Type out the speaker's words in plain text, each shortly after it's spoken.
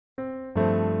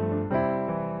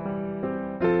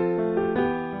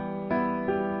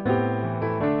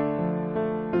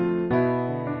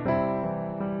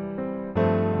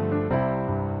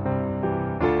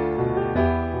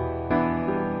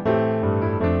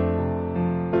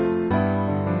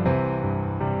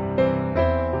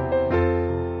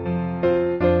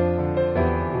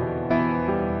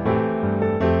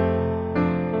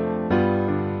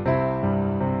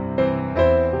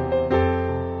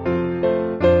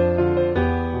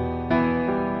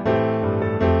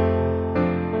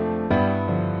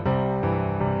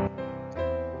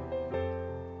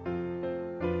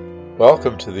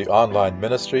Welcome to the online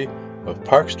ministry of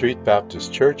Park Street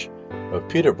Baptist Church of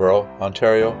Peterborough,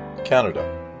 Ontario,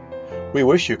 Canada. We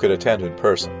wish you could attend in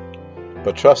person,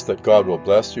 but trust that God will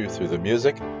bless you through the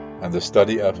music and the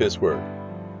study of His Word.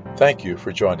 Thank you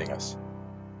for joining us.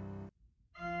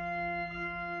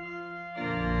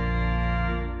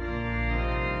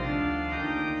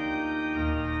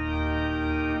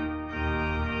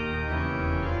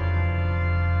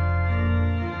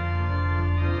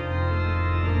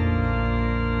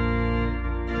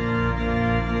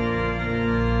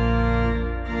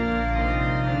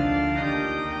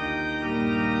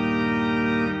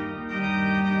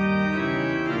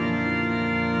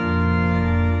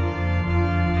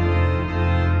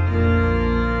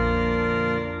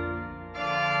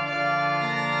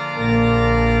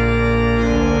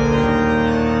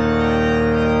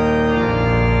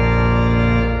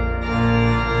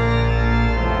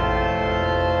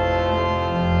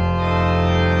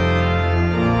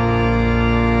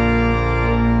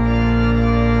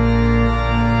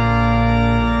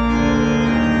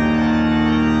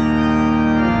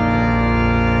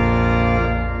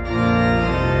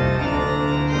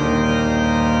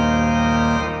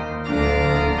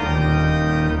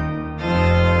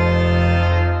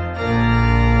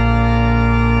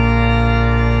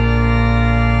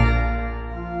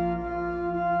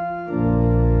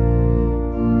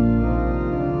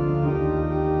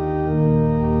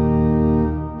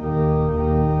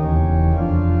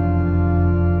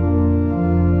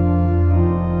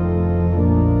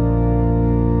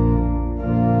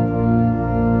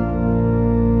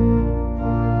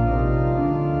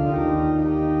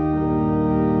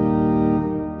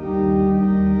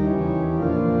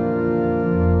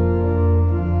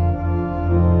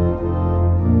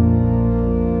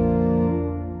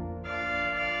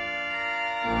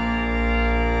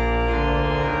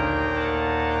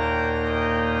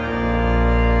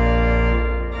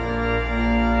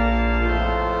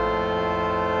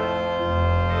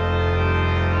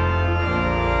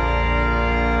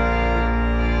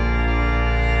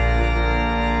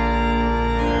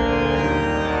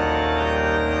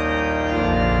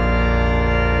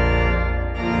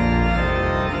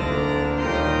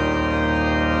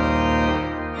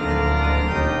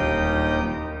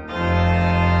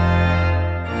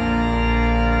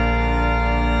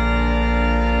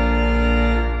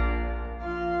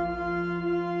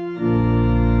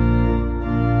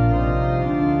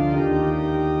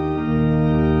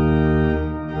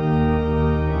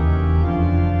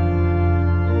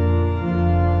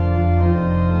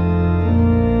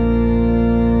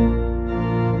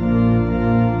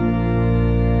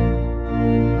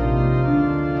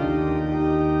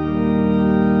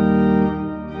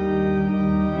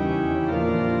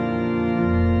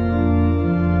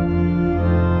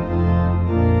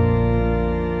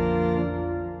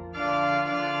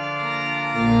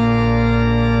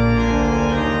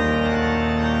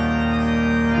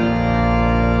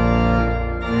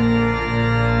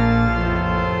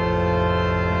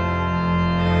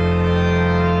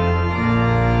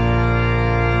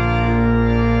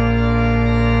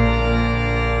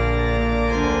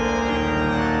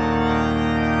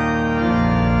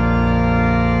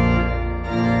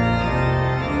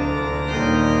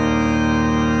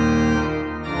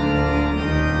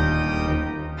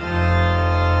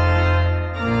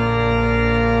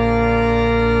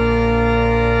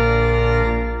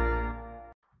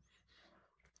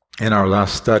 In our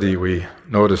last study, we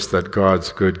noticed that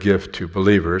God's good gift to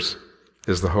believers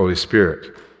is the Holy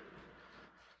Spirit.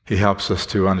 He helps us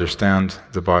to understand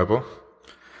the Bible,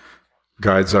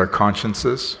 guides our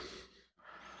consciences,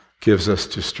 gives us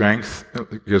strength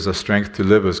to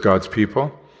live as God's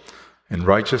people in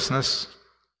righteousness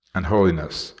and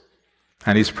holiness.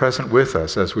 And He's present with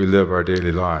us as we live our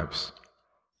daily lives.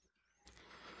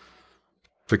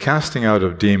 The casting out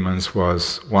of demons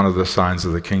was one of the signs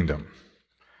of the kingdom.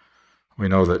 We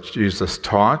know that Jesus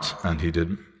taught and He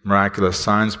did miraculous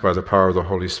signs by the power of the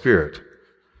Holy Spirit.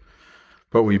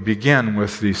 But we begin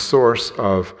with the source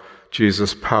of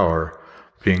Jesus' power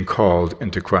being called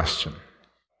into question.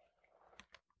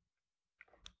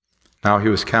 Now He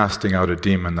was casting out a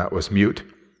demon that was mute.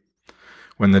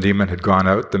 When the demon had gone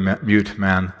out, the mute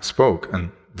man spoke,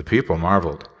 and the people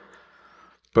marveled.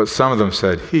 But some of them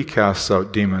said, "He casts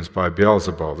out demons by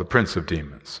Beelzebul, the prince of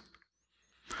demons."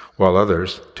 While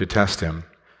others, to test Him,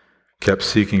 kept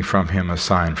seeking from Him a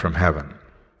sign from heaven.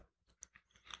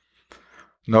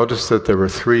 Notice that there were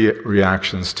three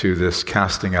reactions to this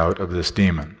casting out of this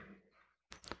demon.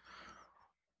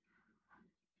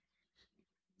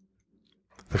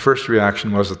 The first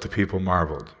reaction was that the people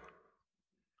marveled.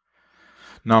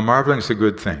 Now, marveling is a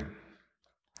good thing.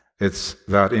 It's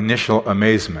that initial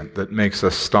amazement that makes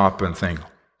us stop and think,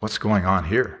 what's going on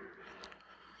here?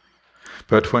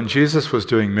 But when Jesus was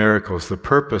doing miracles, the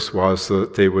purpose was so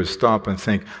that they would stop and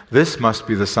think, this must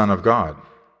be the Son of God.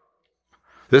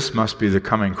 This must be the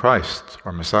coming Christ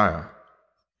or Messiah.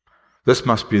 This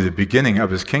must be the beginning of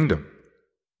his kingdom.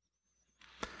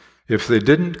 If they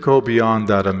didn't go beyond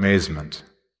that amazement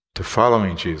to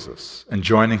following Jesus and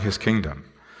joining his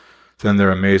kingdom, then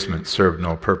their amazement served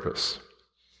no purpose.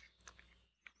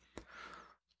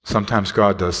 Sometimes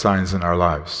God does signs in our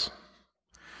lives.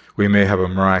 We may have a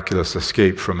miraculous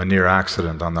escape from a near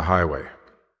accident on the highway.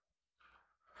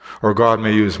 Or God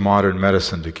may use modern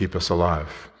medicine to keep us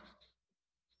alive.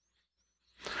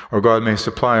 Or God may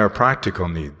supply our practical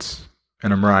needs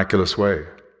in a miraculous way,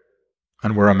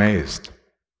 and we're amazed.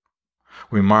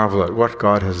 We marvel at what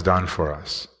God has done for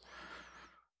us.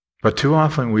 But too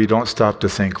often we don't stop to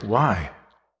think, why?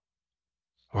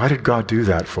 Why did God do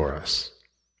that for us?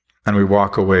 And we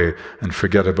walk away and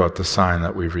forget about the sign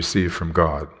that we've received from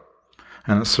God,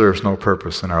 and it serves no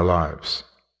purpose in our lives.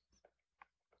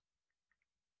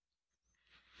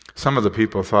 Some of the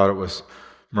people thought it was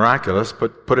miraculous,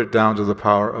 but put it down to the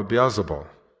power of Beelzebul.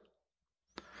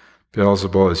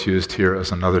 Beelzebul is used here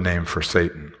as another name for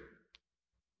Satan.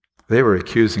 They were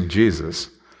accusing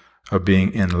Jesus of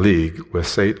being in league with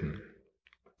Satan.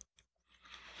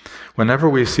 Whenever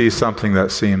we see something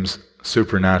that seems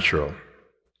supernatural,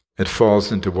 it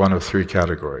falls into one of three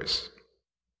categories.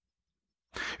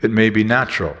 It may be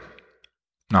natural,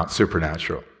 not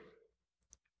supernatural.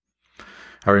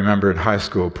 I remember in high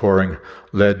school pouring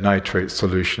lead nitrate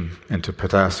solution into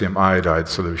potassium iodide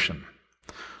solution.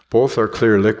 Both are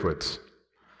clear liquids,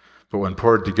 but when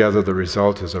poured together, the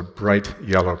result is a bright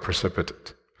yellow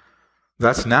precipitate.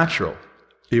 That's natural,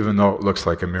 even though it looks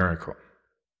like a miracle.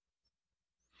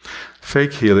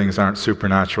 Fake healings aren't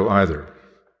supernatural either.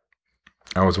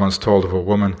 I was once told of a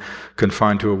woman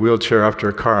confined to a wheelchair after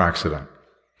a car accident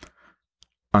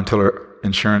until her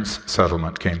insurance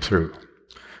settlement came through,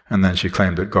 and then she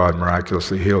claimed that God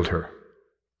miraculously healed her.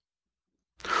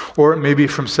 Or it may be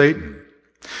from Satan.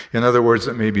 In other words,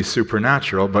 it may be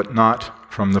supernatural, but not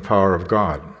from the power of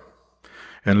God.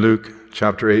 In Luke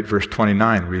chapter 8, verse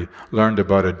 29, we learned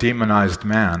about a demonized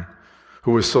man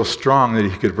who was so strong that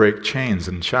he could break chains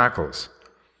and shackles.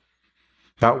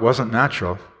 That wasn't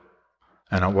natural,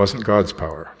 and it wasn't God's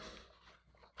power.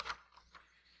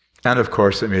 And of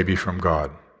course, it may be from God.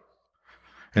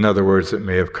 In other words, it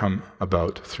may have come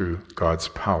about through God's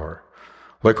power,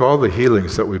 like all the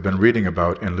healings that we've been reading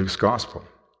about in Luke's Gospel.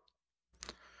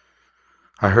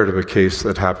 I heard of a case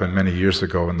that happened many years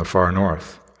ago in the far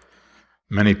north.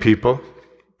 Many people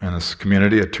in this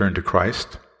community had turned to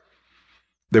Christ.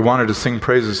 They wanted to sing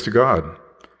praises to God,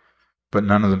 but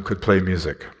none of them could play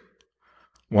music.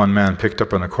 One man picked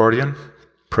up an accordion,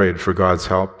 prayed for God's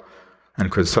help, and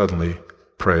could suddenly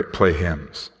play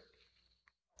hymns.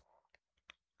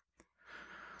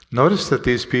 Notice that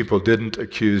these people didn't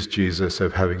accuse Jesus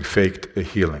of having faked a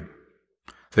healing.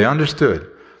 They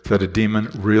understood that a demon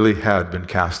really had been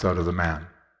cast out of the man.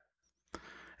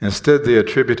 Instead, they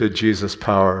attributed Jesus'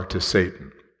 power to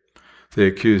Satan. They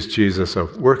accused Jesus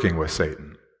of working with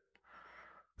Satan.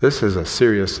 This is a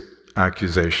serious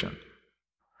accusation.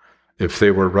 If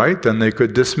they were right, then they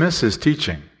could dismiss his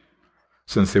teaching,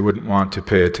 since they wouldn't want to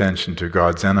pay attention to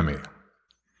God's enemy.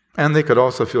 And they could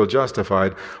also feel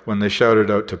justified when they shouted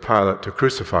out to Pilate to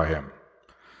crucify him.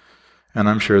 And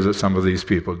I'm sure that some of these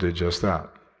people did just that.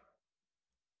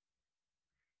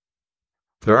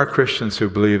 There are Christians who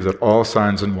believe that all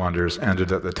signs and wonders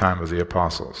ended at the time of the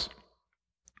apostles.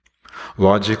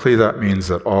 Logically, that means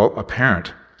that all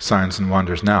apparent signs and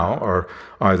wonders now are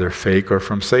either fake or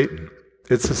from Satan.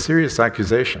 It's a serious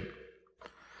accusation,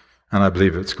 and I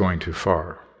believe it's going too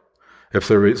far. If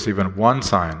there is even one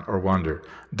sign or wonder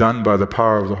done by the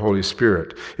power of the Holy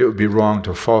Spirit, it would be wrong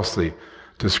to falsely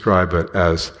describe it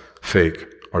as fake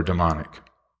or demonic.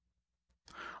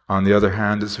 On the other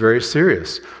hand, it's very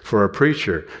serious for a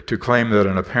preacher to claim that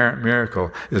an apparent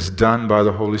miracle is done by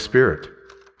the Holy Spirit,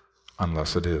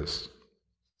 unless it is.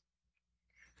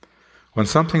 When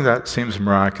something that seems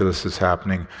miraculous is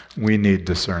happening, we need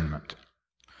discernment.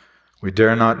 We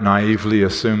dare not naively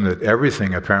assume that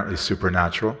everything apparently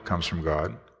supernatural comes from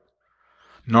God,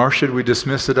 nor should we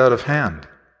dismiss it out of hand.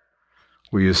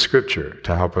 We use Scripture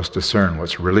to help us discern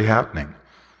what's really happening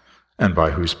and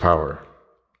by whose power.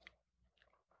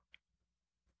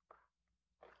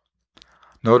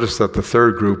 Notice that the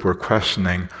third group were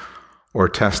questioning or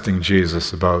testing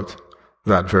Jesus about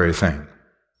that very thing.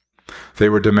 They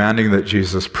were demanding that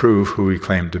Jesus prove who he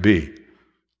claimed to be,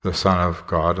 the Son of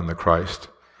God and the Christ,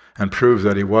 and prove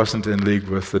that he wasn't in league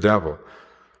with the devil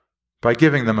by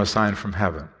giving them a sign from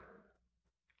heaven.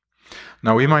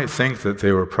 Now, we might think that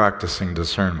they were practicing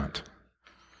discernment.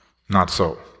 Not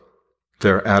so.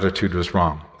 Their attitude was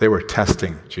wrong. They were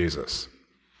testing Jesus.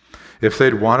 If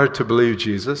they'd wanted to believe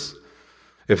Jesus,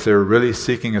 if they were really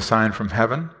seeking a sign from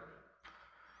heaven,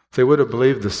 they would have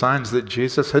believed the signs that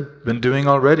Jesus had been doing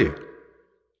already.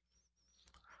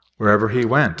 Wherever he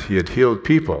went, he had healed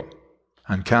people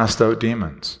and cast out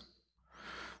demons.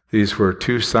 These were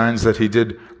two signs that he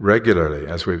did regularly,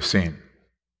 as we've seen.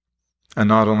 And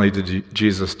not only did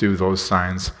Jesus do those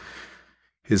signs,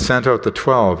 he sent out the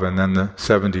 12 and then the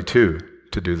 72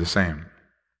 to do the same.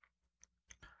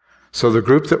 So the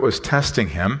group that was testing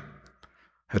him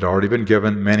had already been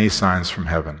given many signs from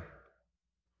heaven.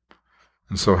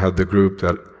 And so had the group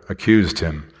that accused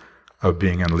him of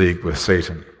being in league with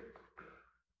Satan.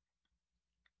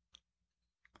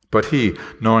 But he,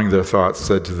 knowing their thoughts,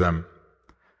 said to them,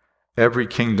 "Every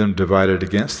kingdom divided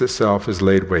against itself is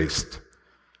laid waste,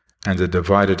 and a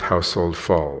divided household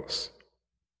falls.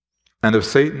 And if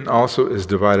Satan also is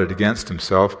divided against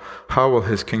himself, how will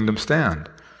his kingdom stand?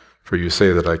 For you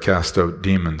say that I cast out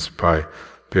demons by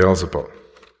Beelzebul."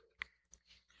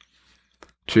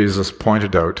 Jesus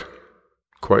pointed out,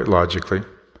 quite logically,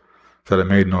 that it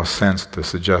made no sense to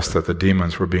suggest that the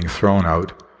demons were being thrown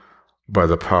out by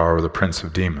the power of the prince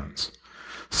of demons.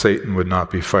 Satan would not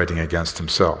be fighting against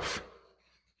himself.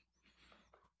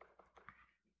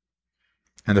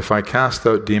 "And if I cast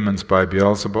out demons by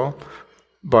Beelzebul,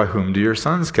 by whom do your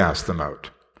sons cast them out?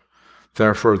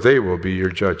 Therefore they will be your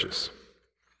judges.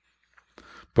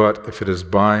 But if it is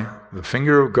by the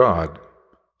finger of God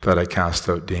that I cast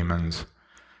out demons,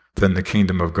 then the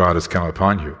kingdom of God has come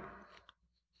upon you."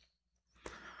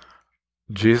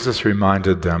 Jesus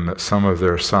reminded them that some of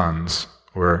their sons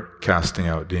were casting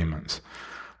out demons.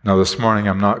 Now this morning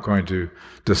I'm not going to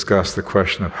discuss the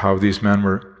question of how these men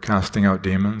were casting out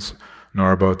demons,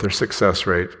 nor about their success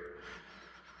rate.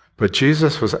 But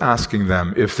Jesus was asking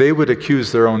them if they would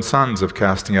accuse their own sons of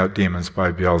casting out demons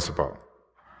by Beelzebul.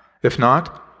 If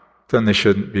not, then they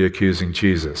shouldn't be accusing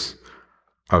Jesus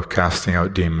of casting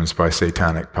out demons by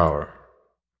satanic power.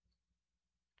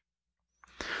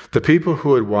 The people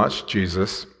who had watched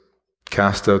Jesus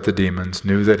cast out the demons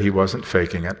knew that he wasn't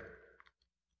faking it.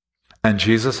 And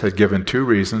Jesus had given two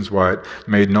reasons why it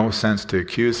made no sense to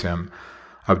accuse him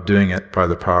of doing it by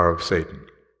the power of Satan.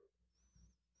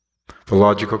 The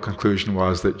logical conclusion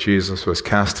was that Jesus was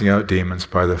casting out demons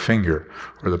by the finger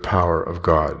or the power of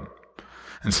God.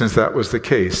 And since that was the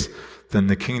case, then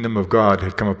the kingdom of God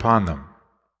had come upon them.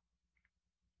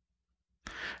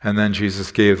 And then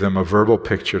Jesus gave them a verbal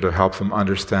picture to help them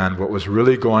understand what was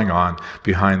really going on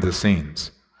behind the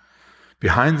scenes.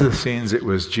 Behind the scenes, it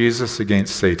was Jesus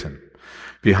against Satan.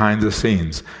 Behind the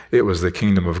scenes, it was the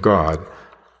kingdom of God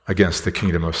against the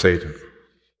kingdom of Satan.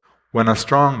 When a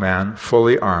strong man,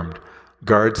 fully armed,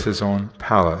 guards his own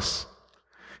palace,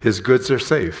 his goods are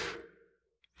safe.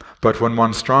 But when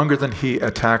one stronger than he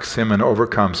attacks him and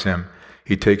overcomes him,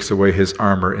 he takes away his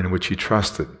armor in which he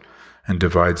trusted and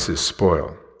divides his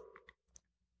spoil.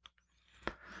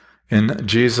 In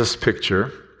Jesus'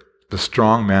 picture, the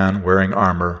strong man wearing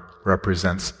armor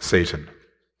represents Satan.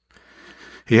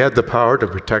 He had the power to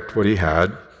protect what he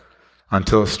had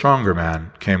until a stronger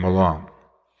man came along.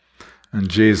 And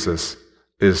Jesus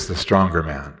is the stronger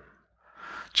man.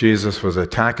 Jesus was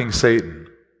attacking Satan,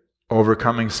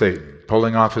 overcoming Satan,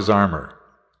 pulling off his armor.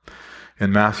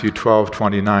 In Matthew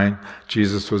 12:29,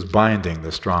 Jesus was binding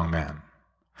the strong man.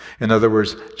 In other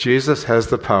words, Jesus has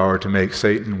the power to make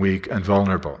Satan weak and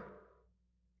vulnerable.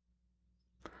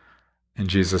 In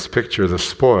Jesus' picture, the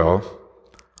spoil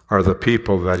are the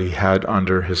people that he had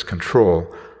under his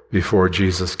control before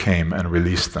Jesus came and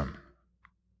released them.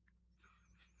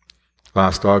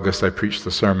 Last August, I preached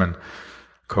a sermon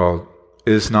called,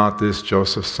 "Is Not This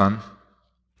Joseph's Son?"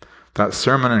 That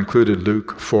sermon included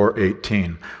Luke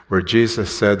 4:18, where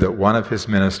Jesus said that one of his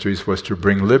ministries was to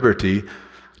bring liberty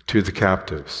to the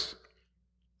captives.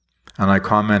 And I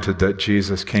commented that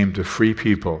Jesus came to free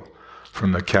people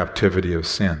from the captivity of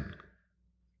sin.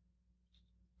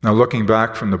 Now, looking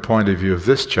back from the point of view of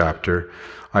this chapter,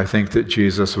 I think that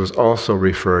Jesus was also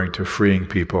referring to freeing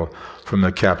people from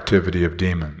the captivity of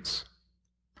demons.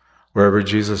 Wherever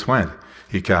Jesus went,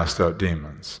 he cast out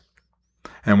demons.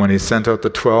 And when he sent out the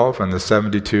 12 and the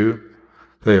 72,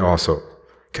 they also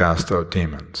cast out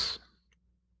demons.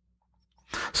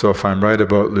 So if I'm right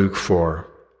about Luke 4,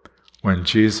 when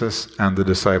Jesus and the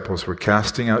disciples were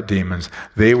casting out demons,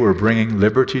 they were bringing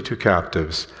liberty to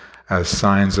captives as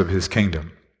signs of his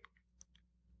kingdom.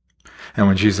 And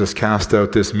when Jesus cast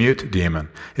out this mute demon,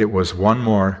 it was one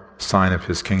more sign of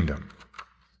his kingdom.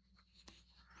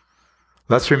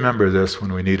 Let's remember this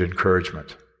when we need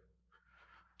encouragement.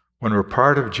 When we're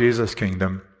part of Jesus'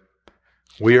 kingdom,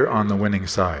 we are on the winning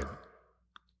side.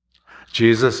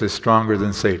 Jesus is stronger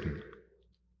than Satan.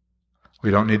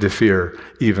 We don't need to fear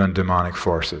even demonic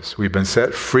forces. We've been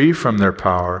set free from their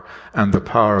power and the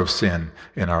power of sin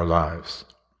in our lives.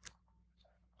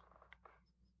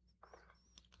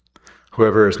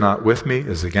 Whoever is not with me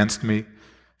is against me,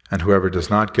 and whoever does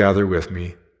not gather with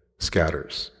me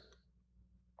scatters.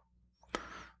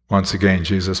 Once again,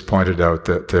 Jesus pointed out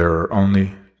that there are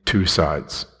only two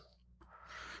sides.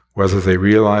 Whether they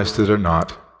realized it or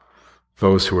not,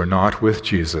 those who were not with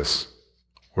Jesus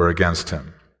were against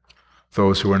him.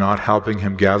 Those who were not helping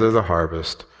him gather the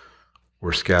harvest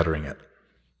were scattering it.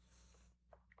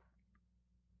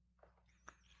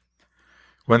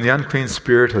 When the unclean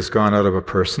spirit has gone out of a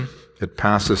person, it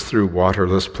passes through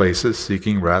waterless places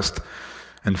seeking rest,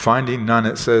 and finding none,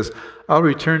 it says, "I'll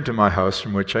return to my house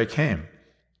from which I came."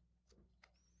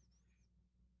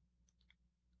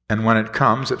 And when it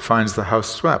comes, it finds the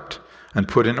house swept and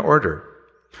put in order.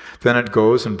 Then it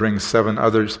goes and brings 7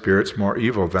 other spirits more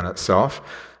evil than itself,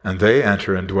 and they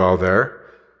enter and dwell there,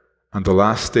 and the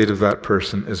last state of that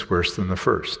person is worse than the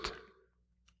first.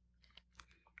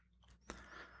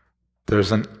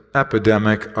 There's an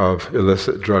epidemic of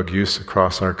illicit drug use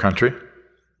across our country,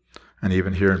 and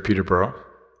even here in Peterborough.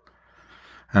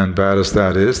 And bad as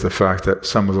that is, the fact that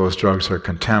some of those drugs are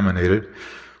contaminated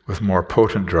with more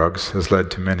potent drugs has led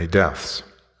to many deaths.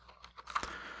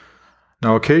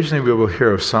 Now, occasionally we will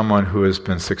hear of someone who has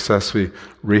been successfully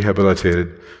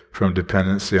rehabilitated from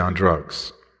dependency on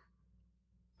drugs.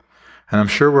 And I'm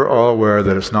sure we're all aware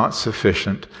that it's not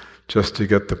sufficient just to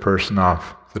get the person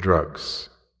off the drugs.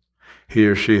 He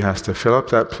or she has to fill up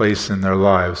that place in their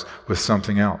lives with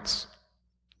something else.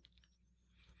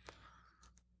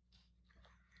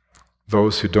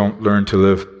 Those who don't learn to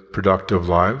live productive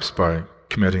lives by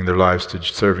committing their lives to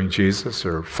serving Jesus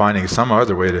or finding some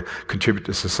other way to contribute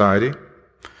to society,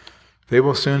 they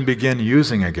will soon begin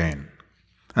using again.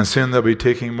 And soon they'll be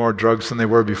taking more drugs than they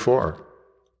were before.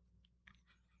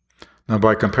 Now,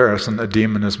 by comparison, a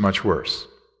demon is much worse.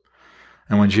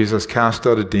 And when Jesus cast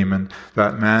out a demon,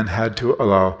 that man had to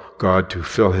allow God to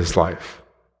fill his life.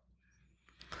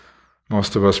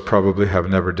 Most of us probably have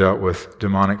never dealt with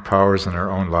demonic powers in our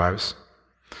own lives,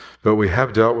 but we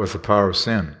have dealt with the power of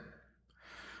sin.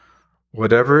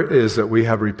 Whatever it is that we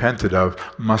have repented of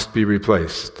must be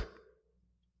replaced.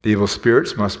 Evil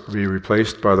spirits must be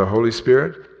replaced by the Holy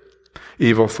Spirit.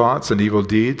 Evil thoughts and evil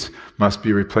deeds must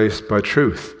be replaced by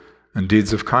truth and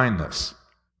deeds of kindness.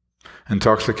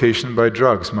 Intoxication by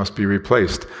drugs must be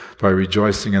replaced by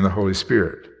rejoicing in the Holy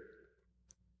Spirit.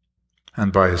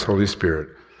 And by his Holy Spirit,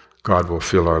 God will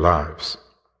fill our lives.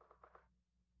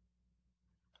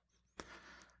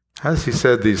 As he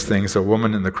said these things, a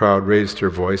woman in the crowd raised her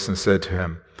voice and said to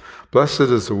him, "Blessed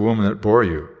is the woman that bore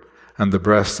you, and the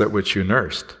breasts at which you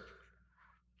nursed."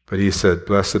 But he said,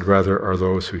 "Blessed rather are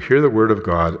those who hear the word of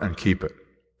God and keep it."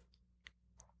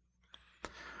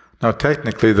 Now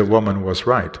technically the woman was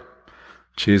right.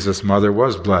 Jesus' mother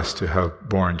was blessed to have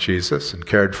borne Jesus and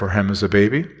cared for him as a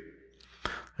baby.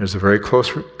 There's a very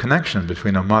close connection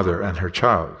between a mother and her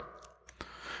child.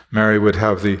 Mary would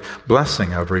have the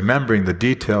blessing of remembering the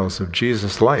details of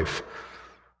Jesus' life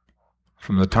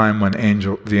from the time when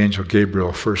the angel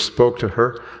Gabriel first spoke to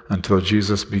her until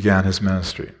Jesus began his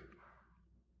ministry.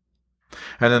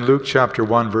 And in Luke chapter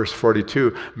 1, verse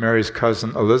 42, Mary's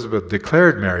cousin Elizabeth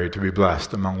declared Mary to be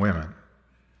blessed among women.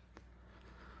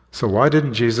 So why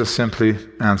didn't Jesus simply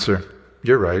answer,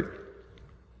 "You're right"?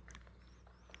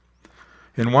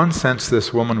 In one sense,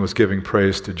 this woman was giving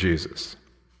praise to Jesus.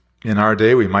 In our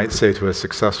day, we might say to a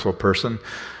successful person,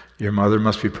 "Your mother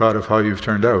must be proud of how you've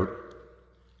turned out."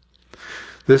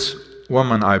 This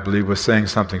woman, I believe, was saying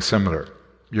something similar.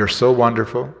 "You're so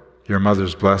wonderful. Your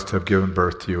mother's blessed to have given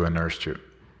birth to you and nursed you."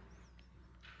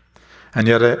 And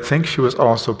yet I think she was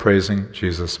also praising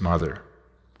Jesus' mother.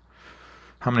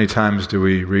 How many times do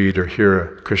we read or hear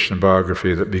a Christian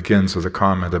biography that begins with a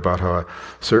comment about how a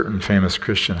certain famous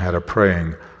Christian had a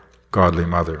praying, godly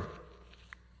mother?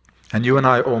 And you and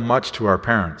I owe much to our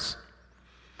parents.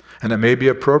 And it may be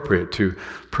appropriate to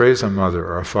praise a mother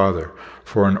or a father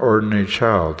for an ordinary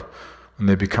child when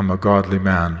they become a godly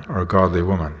man or a godly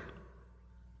woman.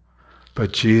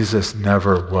 But Jesus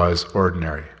never was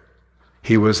ordinary.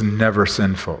 He was never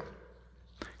sinful.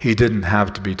 He didn't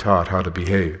have to be taught how to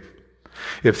behave.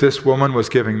 If this woman was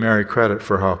giving Mary credit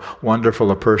for how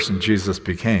wonderful a person Jesus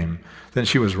became, then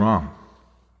she was wrong.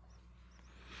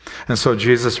 And so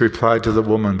Jesus replied to the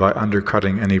woman by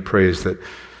undercutting any praise that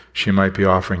she might be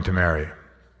offering to Mary.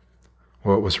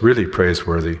 What was really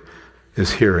praiseworthy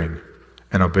is hearing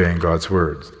and obeying God's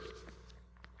words.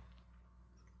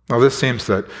 Now, this seems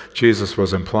that Jesus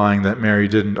was implying that Mary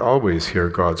didn't always hear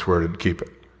God's word and keep it.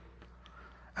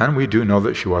 And we do know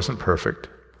that she wasn't perfect.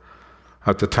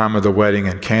 At the time of the wedding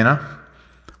in Cana,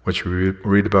 which we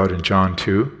read about in John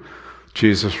 2,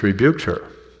 Jesus rebuked her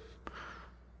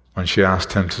when she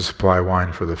asked him to supply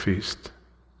wine for the feast.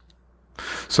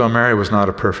 So Mary was not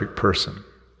a perfect person.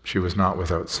 She was not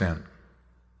without sin.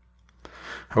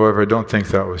 However, I don't think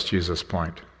that was Jesus'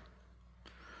 point.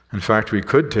 In fact, we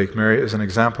could take Mary as an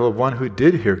example of one who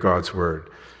did hear God's word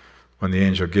when the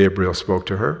angel Gabriel spoke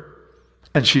to her,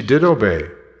 and she did obey.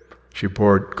 She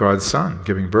bore God's Son,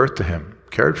 giving birth to him,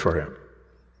 cared for him.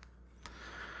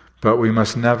 But we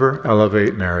must never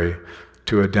elevate Mary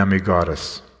to a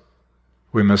demigoddess.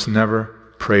 We must never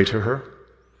pray to her.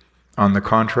 On the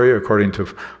contrary, according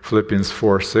to Philippians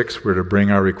 4:6, we're to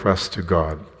bring our requests to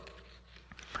God.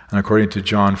 And according to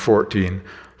John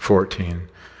 14:14,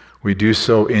 we do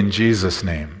so in Jesus'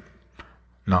 name,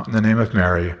 not in the name of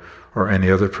Mary or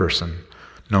any other person,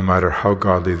 no matter how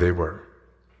godly they were.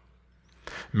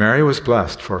 Mary was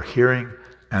blessed for hearing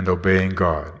and obeying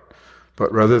God.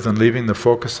 But rather than leaving the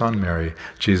focus on Mary,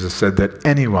 Jesus said that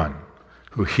anyone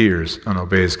who hears and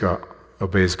obeys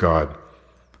God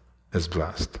is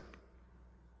blessed.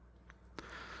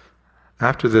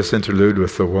 After this interlude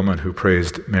with the woman who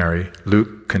praised Mary,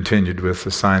 Luke continued with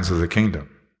the signs of the kingdom.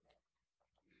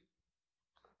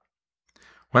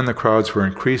 When the crowds were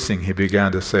increasing, he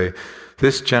began to say,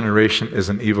 "This generation is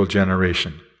an evil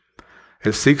generation.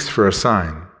 It seeks for a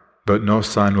sign, but no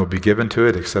sign will be given to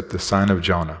it except the sign of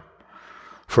Jonah.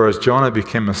 For as Jonah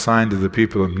became a sign to the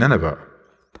people of Nineveh,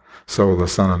 so will the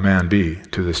Son of Man be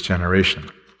to this generation."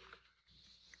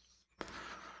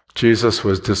 Jesus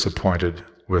was disappointed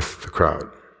with the crowd.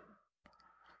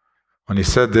 When he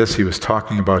said this, he was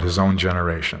talking about his own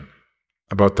generation,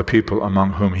 about the people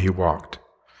among whom he walked.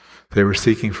 They were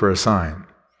seeking for a sign,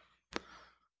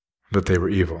 but they were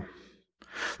evil.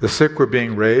 The sick were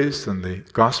being raised and the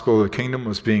gospel of the kingdom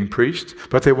was being preached,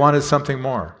 but they wanted something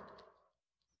more.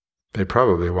 They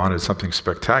probably wanted something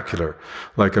spectacular,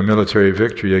 like a military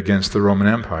victory against the Roman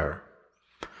Empire.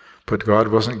 But God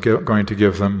wasn't going to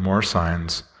give them more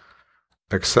signs,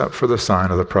 except for the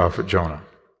sign of the prophet Jonah.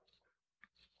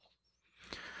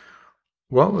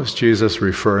 What was Jesus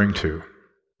referring to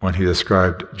when he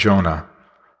described Jonah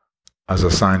as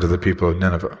a sign to the people of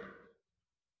Nineveh?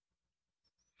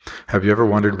 Have you ever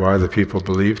wondered why the people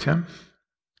believed him?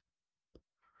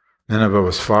 Nineveh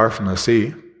was far from the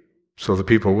sea, so the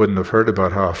people wouldn't have heard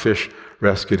about how a fish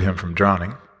rescued him from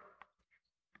drowning.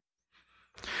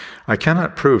 I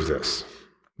cannot prove this,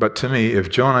 but to me, if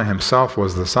Jonah himself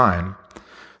was the sign,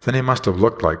 then he must have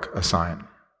looked like a sign.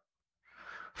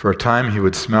 For a time, he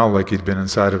would smell like he'd been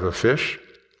inside of a fish,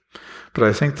 but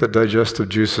I think the digestive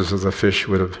juices of the fish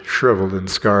would have shriveled and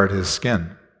scarred his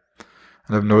skin.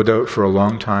 And I've no doubt for a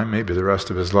long time, maybe the rest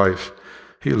of his life,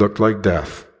 he looked like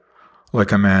death,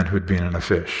 like a man who'd been in a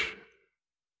fish.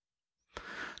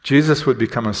 Jesus would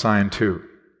become a sign too.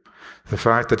 The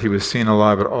fact that he was seen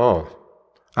alive at all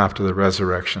after the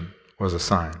resurrection was a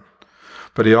sign.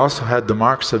 But he also had the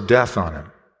marks of death on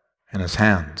him, in his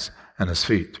hands and his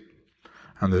feet.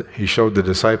 And he showed the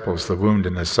disciples the wound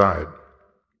in his side.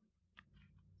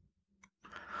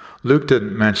 Luke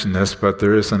didn't mention this, but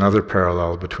there is another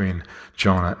parallel between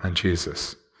Jonah and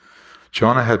Jesus.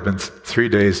 Jonah had been 3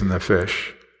 days in the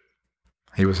fish.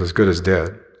 He was as good as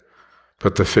dead,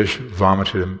 but the fish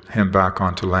vomited him back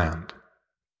onto land.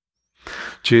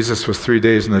 Jesus was 3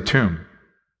 days in the tomb.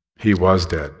 He was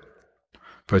dead,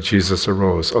 but Jesus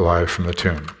arose alive from the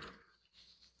tomb.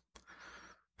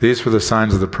 These were the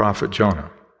signs of the prophet Jonah,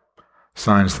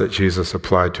 signs that Jesus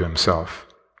applied to himself.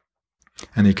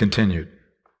 And he continued,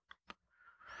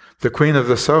 "The queen of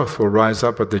the south will rise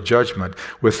up at the judgment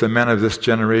with the men of this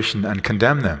generation and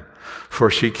condemn them, for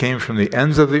she came from the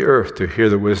ends of the earth to hear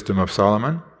the wisdom of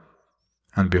Solomon,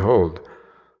 and behold,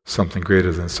 something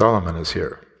greater than Solomon is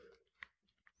here."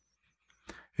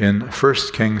 In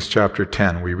 1 Kings chapter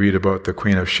 10, we read about the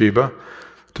Queen of Sheba,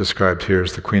 described here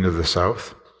as the Queen of the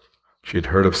South. She had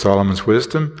heard of Solomon's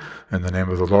wisdom in the name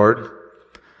of the Lord,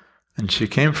 and she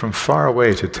came from far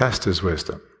away to test his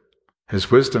wisdom. His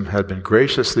wisdom had been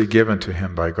graciously given to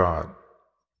him by God.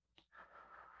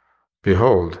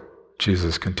 "Behold,"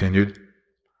 Jesus continued,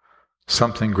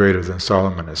 "something greater than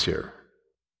Solomon is here."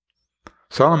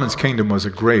 Solomon's kingdom was a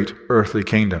great earthly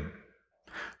kingdom.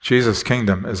 Jesus'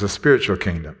 kingdom is a spiritual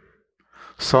kingdom.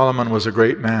 Solomon was a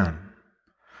great man.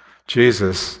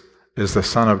 Jesus is the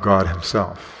Son of God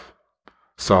himself.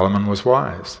 Solomon was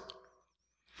wise.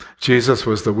 Jesus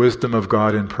was the wisdom of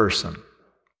God in person.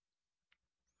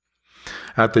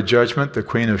 At the judgment, the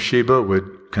Queen of Sheba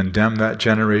would condemn that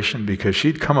generation because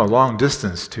she'd come a long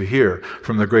distance to hear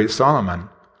from the great Solomon,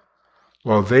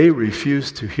 while they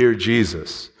refused to hear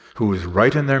Jesus, who was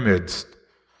right in their midst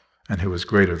and who was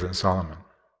greater than Solomon.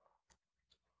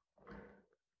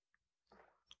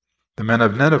 The men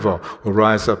of Nineveh will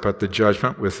rise up at the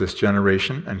judgment with this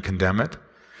generation and condemn it,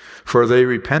 for they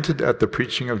repented at the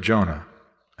preaching of Jonah,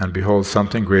 and behold,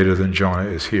 something greater than Jonah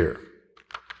is here.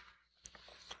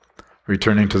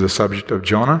 Returning to the subject of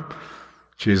Jonah,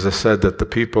 Jesus said that the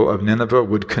people of Nineveh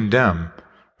would condemn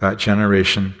that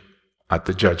generation at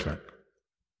the judgment.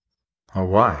 Oh,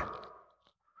 why?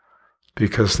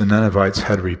 Because the Ninevites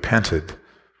had repented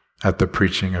at the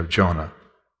preaching of Jonah.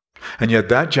 And yet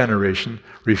that generation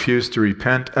refused to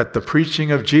repent at the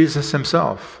preaching of Jesus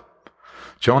himself.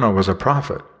 Jonah was a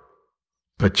prophet,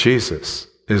 but Jesus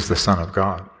is the Son of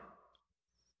God.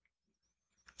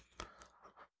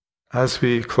 As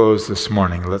we close this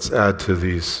morning, let's add to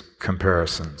these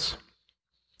comparisons.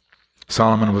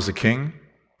 Solomon was a king,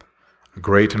 a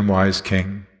great and wise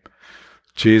king.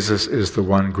 Jesus is the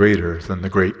one greater than the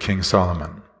great King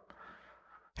Solomon.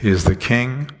 He is the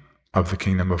king of the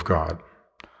kingdom of God.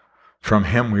 From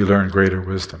him we learn greater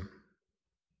wisdom.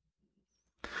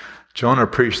 Jonah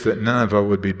preached that Nineveh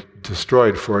would be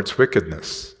destroyed for its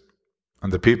wickedness,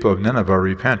 and the people of Nineveh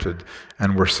repented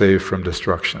and were saved from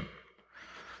destruction.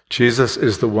 Jesus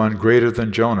is the one greater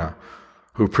than Jonah,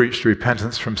 who preached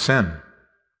repentance from sin.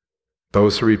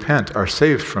 Those who repent are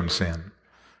saved from sin,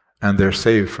 and they're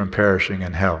saved from perishing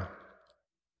in hell.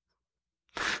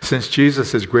 Since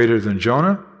Jesus is greater than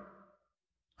Jonah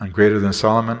and greater than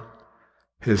Solomon,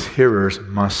 his hearers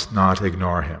must not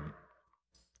ignore him.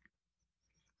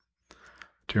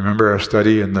 Do you remember our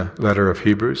study in the letter of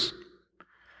Hebrews?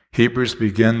 Hebrews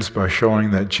begins by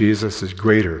showing that Jesus is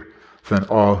greater than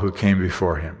all who came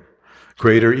before him,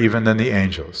 greater even than the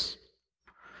angels.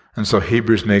 And so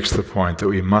Hebrews makes the point that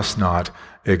we must not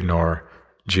ignore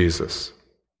Jesus.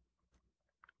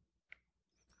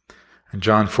 In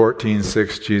John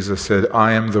 14:6, Jesus said,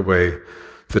 "I am the way,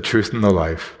 the truth, and the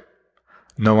life.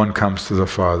 No one comes to the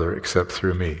Father except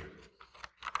through me."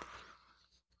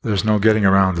 There's no getting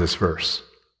around this verse.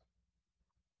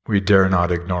 We dare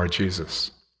not ignore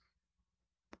Jesus.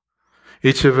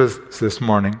 Each of us this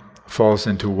morning falls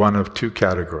into one of two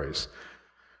categories.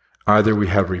 Either we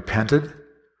have repented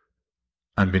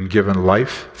and been given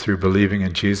life through believing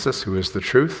in Jesus, who is the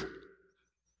truth,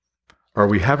 or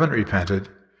we haven't repented,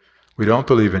 we don't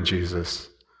believe in Jesus,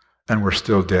 and we're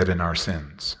still dead in our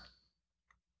sins.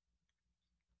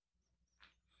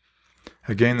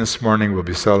 Again this morning we'll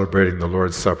be celebrating the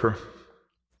Lord's Supper.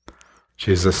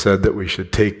 Jesus said that we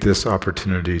should take this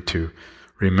opportunity to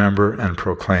remember and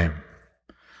proclaim.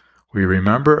 We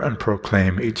remember and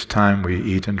proclaim each time we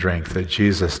eat and drink that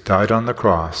Jesus died on the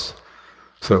cross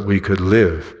so that we could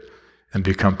live and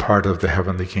become part of the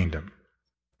heavenly kingdom.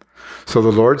 So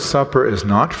the Lord's Supper is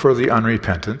not for the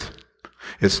unrepentant,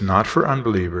 it's not for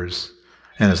unbelievers,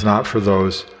 and it's not for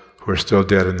those who are still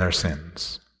dead in their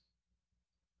sins.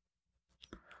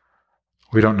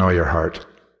 We don't know your heart,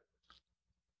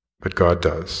 but God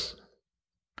does.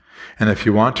 And if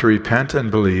you want to repent and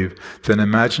believe, then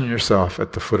imagine yourself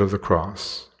at the foot of the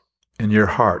cross. In your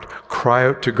heart, cry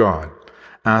out to God,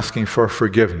 asking for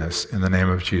forgiveness in the name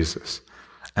of Jesus,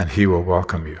 and he will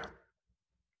welcome you.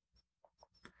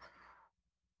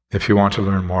 If you want to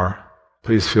learn more,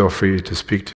 please feel free to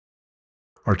speak to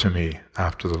me or to me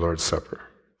after the Lord's Supper.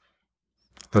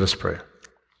 Let us pray.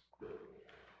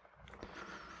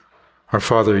 Our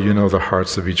Father, you know the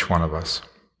hearts of each one of us.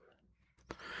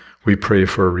 We pray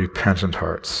for repentant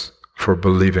hearts, for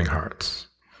believing hearts.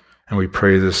 And we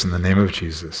pray this in the name of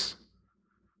Jesus.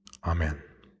 Amen.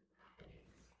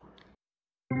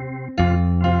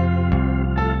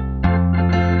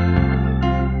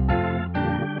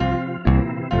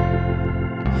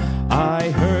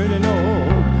 I heard an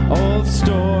old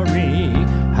story,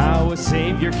 how a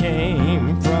Savior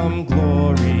came from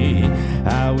glory,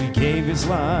 how he gave his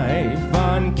life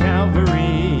on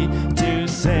Calvary to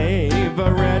save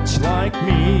a wretch like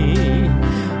me.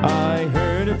 I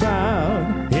heard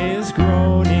about his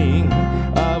groaning,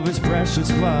 of his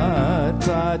precious blood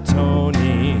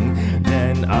atoning.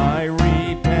 Then I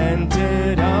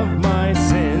repented of my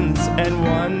sins and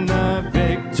won the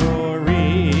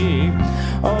victory.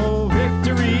 Oh,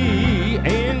 victory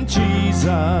in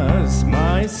Jesus,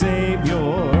 my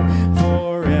Savior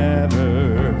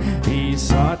forever. He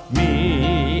sought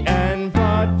me and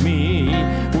bought me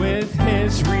with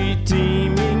his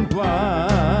redeeming blood.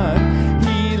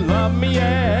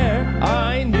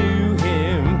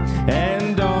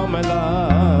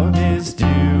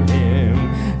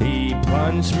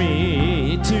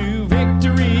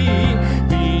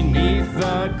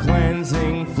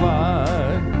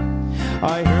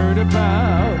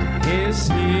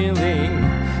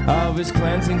 his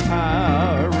cleansing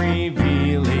power,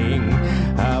 revealing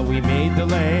how he made the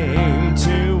lame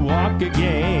to walk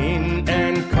again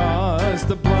and caused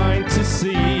the blind to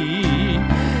see.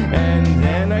 And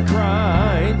then I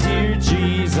cried, dear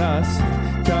Jesus,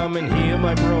 come and heal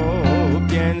my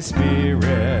broken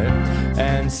spirit.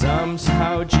 And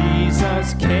somehow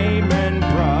Jesus came and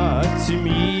brought to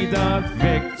me the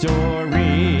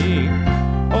victory.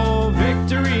 Oh,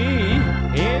 victory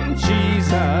in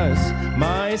Jesus,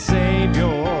 my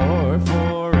Savior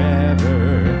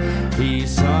forever. He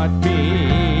sought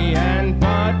me and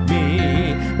bought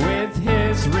me with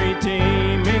his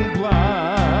redeeming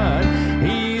blood.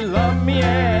 He loved me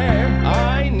ere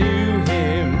I knew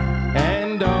him,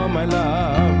 and all my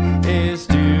love is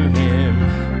to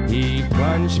him. He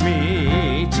plunged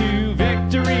me to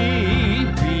victory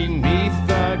beneath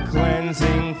the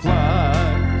cleansing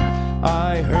flood.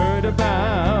 I heard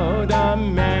about a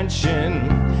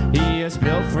mansion he has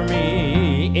built for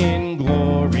me in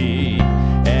glory,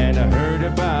 and I heard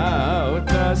about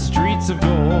the streets of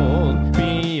gold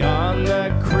beyond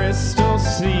the crystal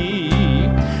sea,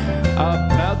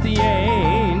 about the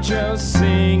angels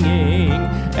singing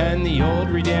and the old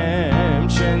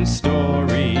redemption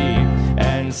story.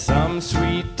 And some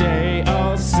sweet day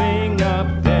I'll sing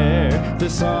up there the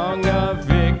song of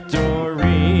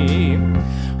victory.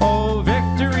 Oh,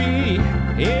 victory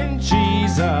in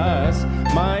Jesus,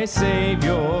 my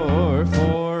Savior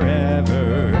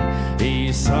forever.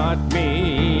 He sought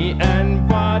me and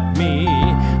bought me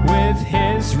with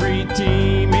his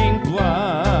redeeming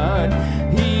blood.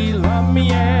 He loved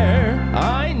me ere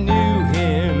I knew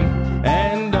him,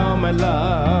 and all my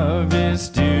love is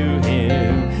to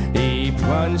him. He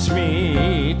plunged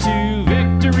me to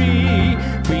victory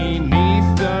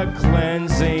beneath the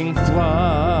cleansing flood.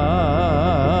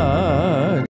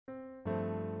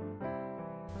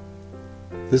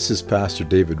 This is Pastor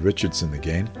David Richardson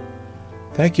again.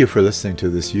 Thank you for listening to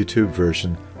this YouTube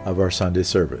version of our Sunday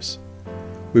service.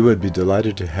 We would be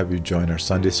delighted to have you join our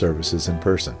Sunday services in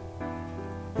person.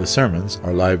 The sermons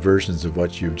are live versions of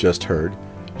what you've just heard,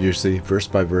 usually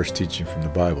verse-by-verse teaching from the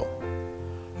Bible.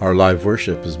 Our live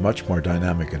worship is much more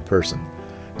dynamic in person.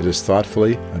 It is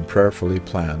thoughtfully and prayerfully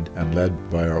planned and led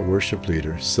by our worship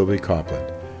leader, Sylvie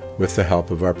Copland, with the help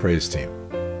of our praise team.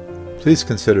 Please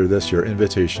consider this your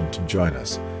invitation to join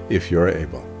us if you are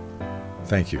able.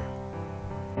 Thank you.